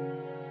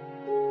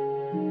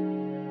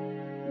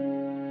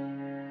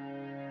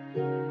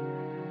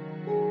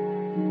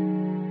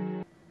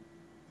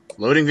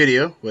 Loading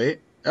video.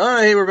 Wait.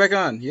 Oh, hey, we're back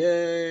on.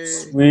 Yay.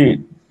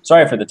 Sweet.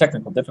 Sorry for the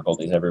technical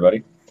difficulties,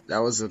 everybody. That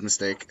was a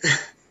mistake.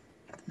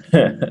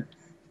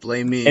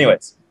 Blame me.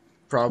 Anyways,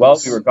 Problems. while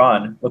we were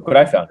gone, look what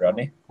I found,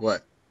 Rodney.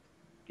 What?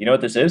 You know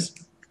what this is?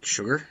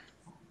 Sugar?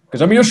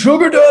 Because I'm your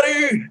sugar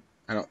daddy!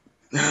 I don't...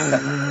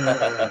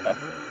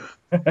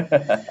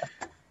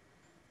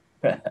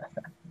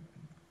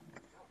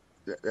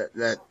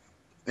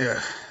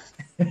 Yeah.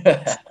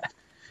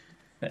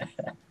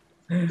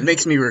 It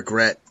makes me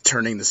regret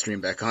turning the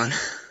stream back on.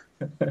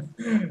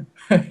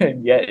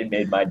 And yet it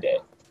made my day.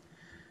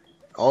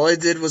 All I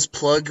did was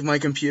plug my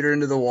computer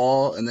into the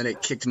wall, and then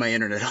it kicked my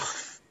internet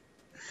off.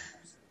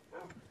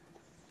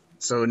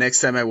 So next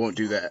time I won't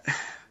do that.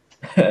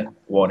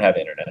 Won't have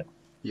internet.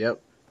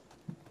 Yep.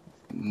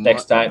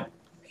 Next time,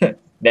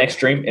 next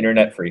stream,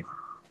 internet free.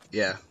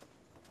 Yeah.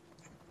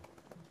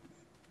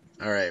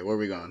 All right, where are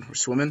we going? We're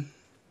swimming?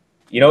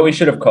 You know what we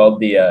should have called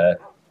the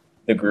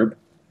group?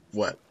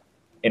 What?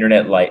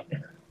 Internet Light.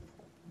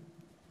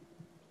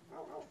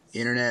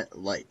 Internet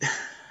Light.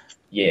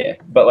 Yeah,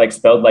 but like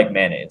spelled like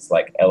mayonnaise,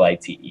 like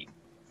L-I-T-E.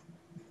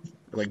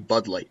 Like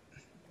Bud Light.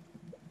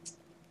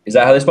 Is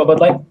that how they spell Bud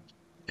Light?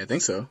 I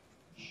think so.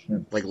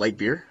 Like light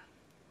beer?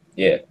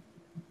 Yeah.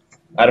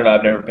 I don't know.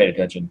 I've never paid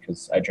attention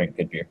because I drink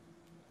good beer.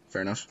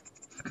 Fair enough.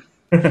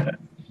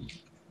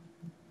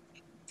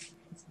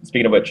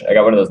 Speaking of which, I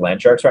got one of those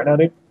land sharks right now,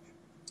 dude.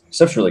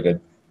 Stuff's really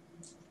good.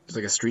 It's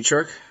like a street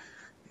shark?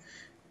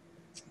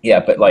 Yeah,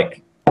 but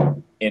like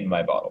in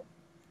my bottle.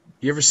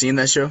 You ever seen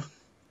that show?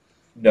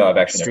 No, I've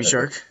actually Street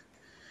never. Shark?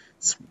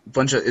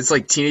 It's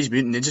like Teenage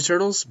Mutant Ninja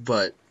Turtles,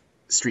 but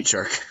Street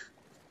Shark.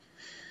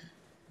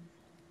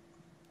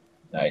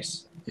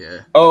 Nice.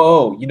 Yeah.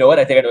 Oh, you know what?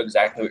 I think I know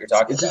exactly what you're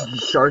talking It's about.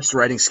 just sharks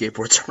riding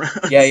skateboards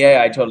around.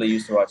 Yeah, I totally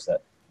used to watch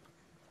that.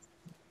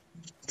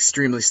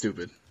 Extremely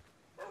stupid.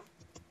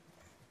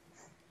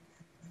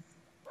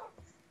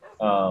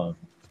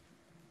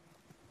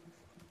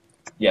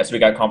 Yeah, so we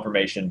got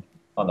confirmation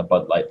on the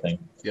Bud Light thing.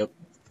 Yep.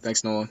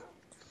 Thanks, Nolan.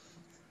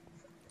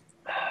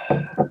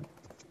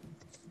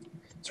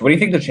 So what do you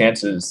think the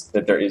chances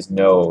that there is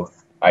no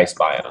ice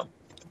biome?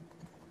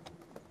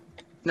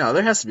 No,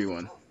 there has to be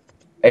one.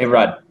 Hey,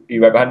 Rod, are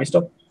you right behind me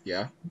still?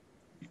 Yeah.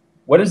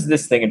 What does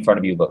this thing in front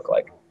of you look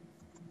like?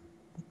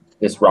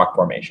 This rock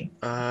formation.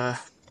 It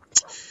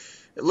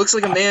looks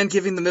like a man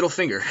giving the middle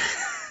finger.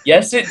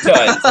 Yes, it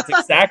does. That's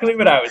exactly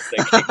what I was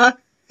thinking.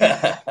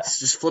 It's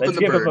just flipping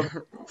the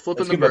bird.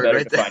 Flipping the bird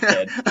right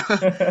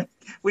there.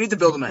 We need to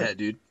build him a head,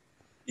 dude.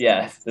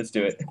 Yeah, let's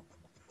do it.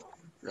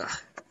 Ugh.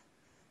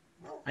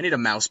 I need a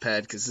mouse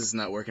pad because this is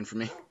not working for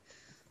me.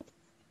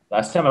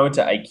 Last time I went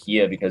to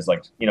IKEA because,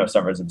 like, you know,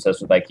 Summer's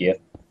obsessed with IKEA.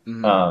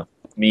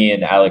 Mm-hmm. Me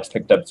and Alex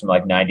picked up some,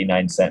 like,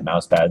 99-cent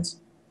mouse pads.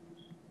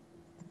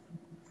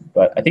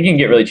 But I think you can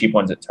get really cheap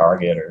ones at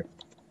Target or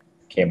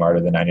Kmart or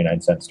the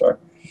 99-cent store.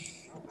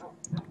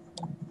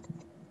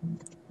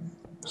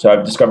 So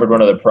I've discovered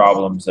one of the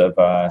problems of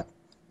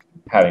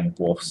having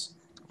wolves.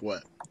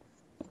 What?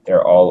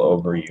 They're all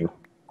over you.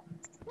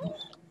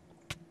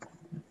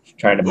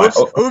 Trying to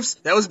Oops,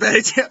 that was a bad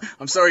idea.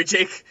 I'm sorry,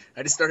 Jake.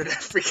 I just started a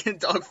freaking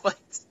dog fight.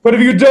 What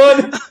have you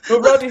done? No,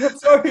 Rodney, I'm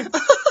sorry.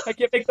 I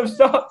can't make them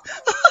stop.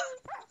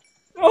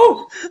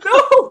 No!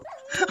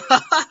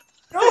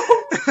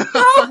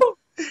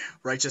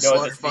 Righteous You know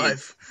Slaughter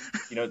 5.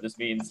 You know what this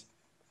means?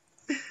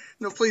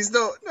 No, please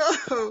don't.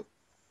 No.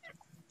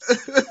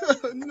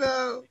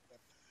 No.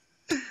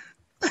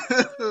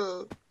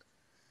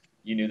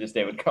 You knew this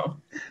day would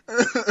come.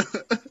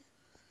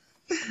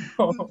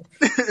 Oh,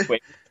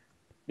 wait.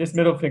 This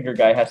middle finger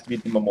guy has to be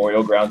the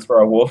memorial grounds for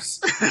our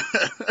wolves.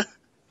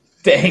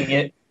 Dang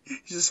it.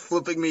 He's just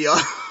flipping me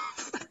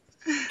off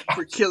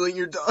for killing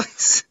your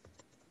dogs.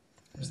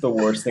 It's the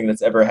worst thing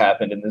that's ever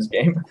happened in this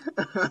game.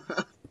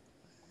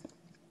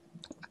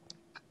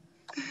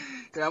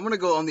 Yeah, I'm gonna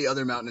go on the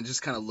other mountain and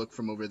just kind of look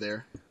from over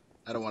there.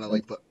 I don't want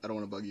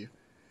to bug you.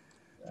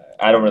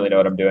 I don't really know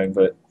what I'm doing,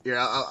 but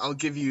Yeah, I'll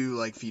give you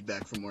like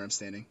feedback from where I'm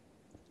standing.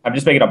 I'm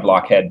just making a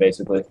blockhead,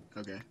 basically.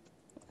 Okay.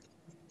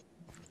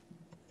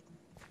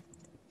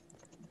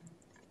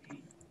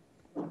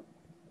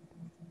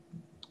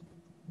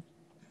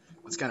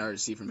 It's kind of hard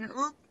to see from here.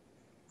 Oop.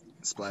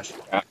 Splash.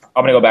 I'm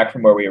gonna go back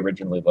from where we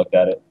originally looked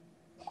at it.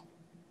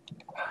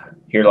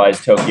 Here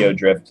lies Tokyo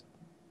Drift.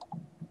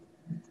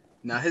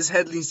 Now his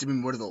head needs to be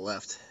more to the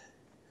left.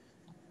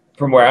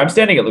 From where I'm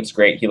standing, it looks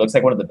great. He looks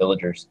like one of the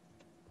villagers.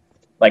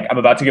 Like, I'm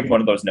about to give him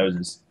one of those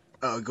noses.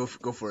 Oh, go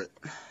for it.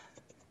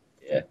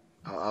 Yeah.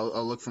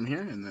 I'll look from here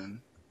and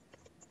then.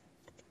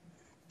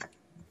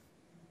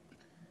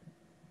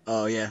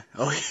 Oh yeah.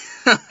 Oh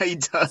yeah. He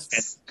does.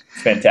 It's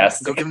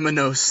fantastic. Go give him a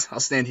nose. I'll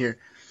stand here.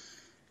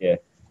 Yeah.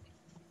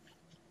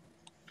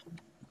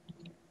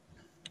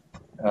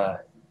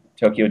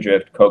 Tokyo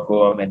Drift,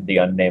 Kokoum, and the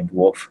Unnamed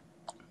Wolf.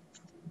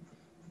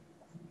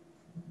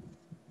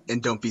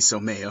 And don't be so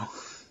mayo.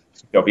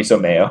 Don't be so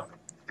mayo.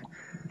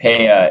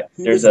 Hey,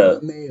 there's a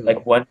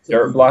like one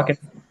dirt block.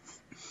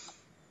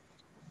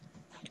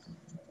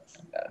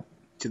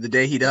 To the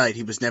day he died,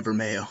 he was never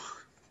mayo.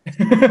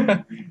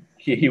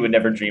 He would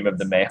never dream of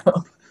the mayo.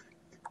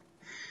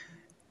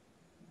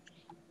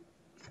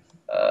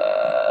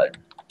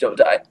 Don't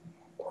die.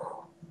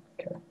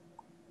 Okay.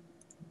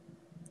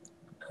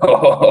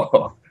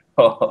 Oh.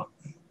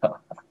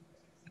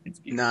 It's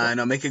beautiful. Nah,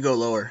 no, make it go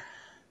lower.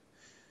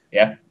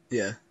 Yeah?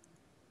 Yeah.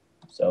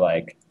 So,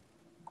 like,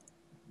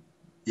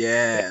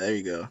 Yeah, there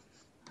you go.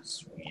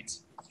 Sweet.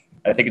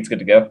 I think it's good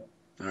to go.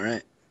 All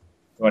right.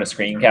 You want to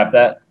screen cap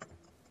that?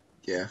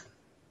 Yeah.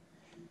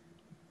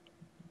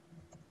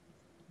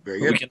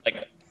 Very We good. can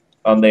like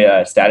on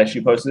the status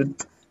you posted,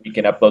 we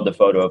can upload the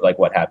photo of like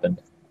what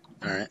happened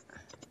All right.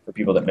 for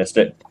people that missed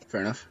it.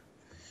 Fair enough.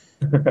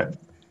 All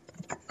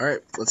right.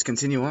 Let's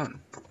continue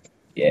on.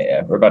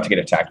 Yeah, we're about to get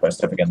attacked by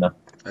stuff again though.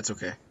 That's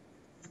okay.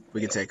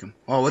 We can take them.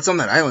 Oh, what's on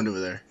that island over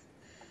there?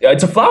 Yeah,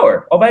 it's a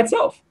flower all by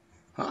itself.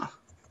 Huh.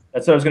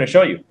 That's what I was going to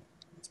show you.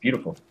 It's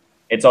beautiful.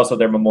 It's also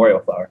their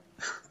memorial flower.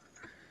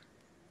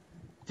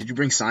 Did you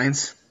bring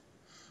signs?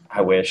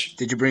 I wish.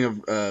 Did you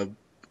bring a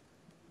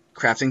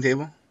crafting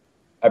table?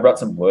 I brought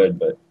some wood,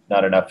 but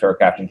not enough for a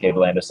crafting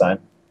table and a sign.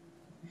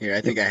 Here,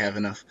 I think I have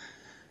enough.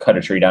 Cut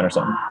a tree down or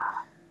something.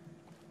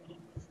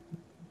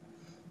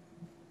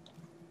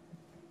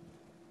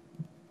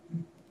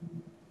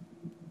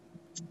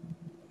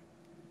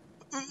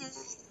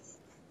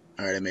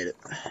 All right, I made it.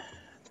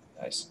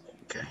 Nice.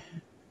 Okay.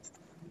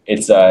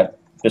 It's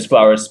this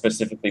flower is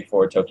specifically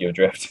for Tokyo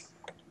Drift.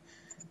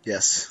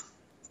 Yes.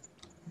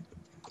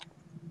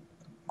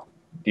 Do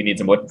you need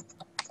some wood? Or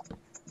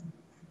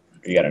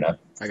you got enough?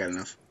 I got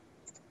enough.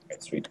 Okay,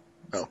 sweet.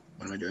 Oh,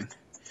 what am I doing?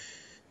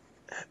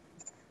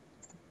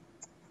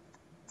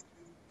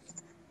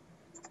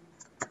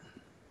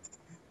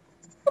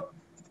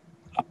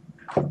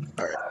 All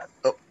right.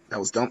 Oh, that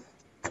was dumb.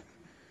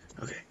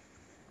 Okay.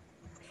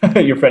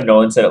 Your friend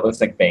Nolan said it looks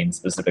like Bane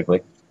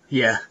specifically.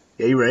 Yeah.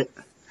 Yeah, you're right.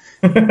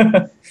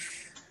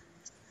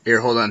 Here,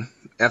 hold on.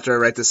 After I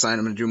write this sign,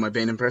 I'm gonna do my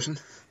Bane impression.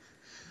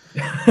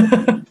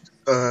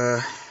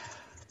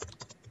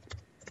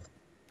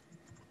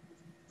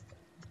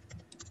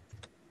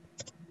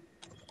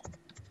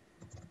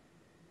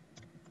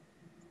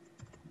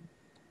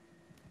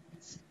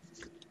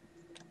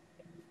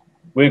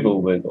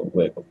 Wiggle, wiggle,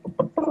 wiggle.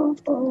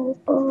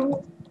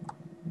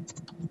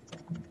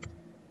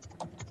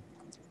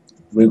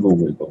 Wiggle,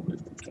 wiggle,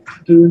 wiggle.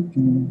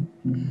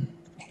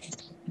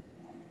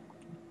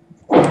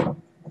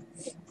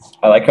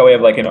 I like how we have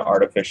like an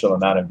artificial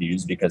amount of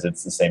views because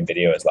it's the same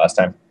video as last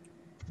time.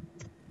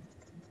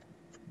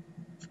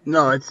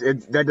 No,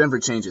 that never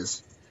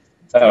changes.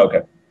 Oh,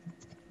 okay.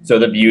 So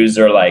the views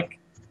are like,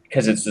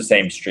 because it's the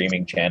same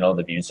streaming channel,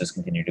 the views just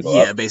continue to go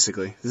up. Yeah,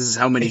 basically. This is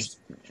how many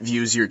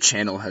views your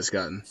channel has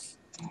gotten.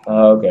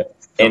 Oh, okay.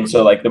 And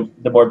so like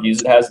the more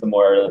views it has, the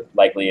more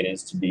likely it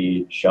is to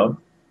be shown.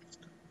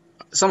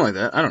 Something like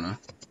that. I don't know.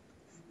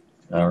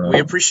 I don't know. We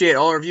appreciate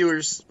all our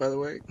viewers, by the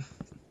way.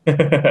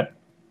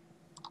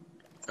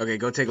 Okay,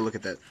 go take a look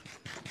at that.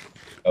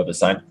 Oh, the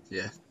sign?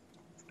 Yeah.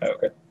 Oh,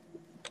 okay.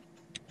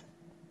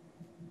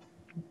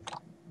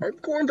 I'm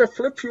going to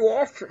flip you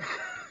off.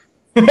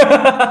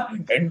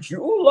 And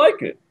you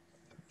like it.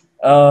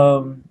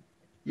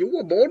 You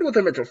were born with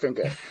a middle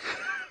finger.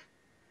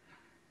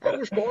 I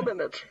was born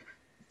in it.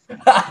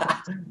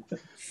 That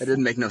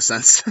didn't make no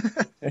sense.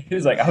 He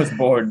was like, I was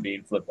born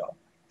being flipped off.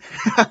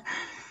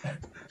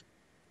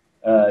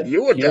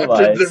 You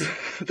adapted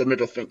the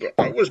middle finger.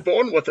 I was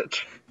born with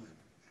it.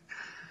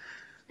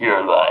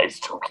 Here lies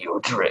Tokyo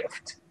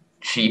Drift,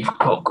 Chief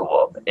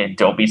Cocoa, and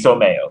don't be so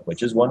mayo,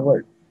 which is one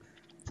word.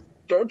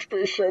 Don't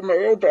be so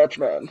mayo,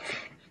 Batman.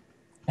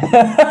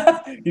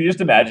 You just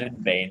imagine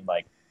Bane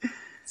like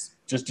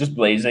just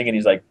blazing, and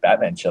he's like,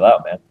 Batman, chill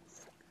out, man.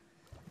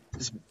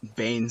 Is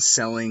Bane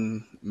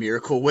selling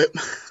Miracle Whip?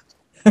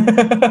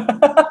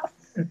 I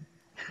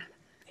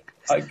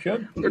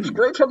can't. It's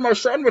great on my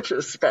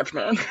sandwiches,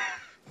 Batman.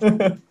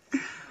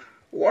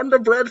 Wonder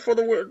bread for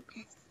the win.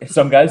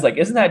 Some guy's like,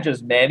 isn't that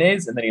just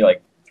mayonnaise? And then he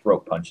like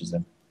throat punches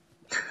him.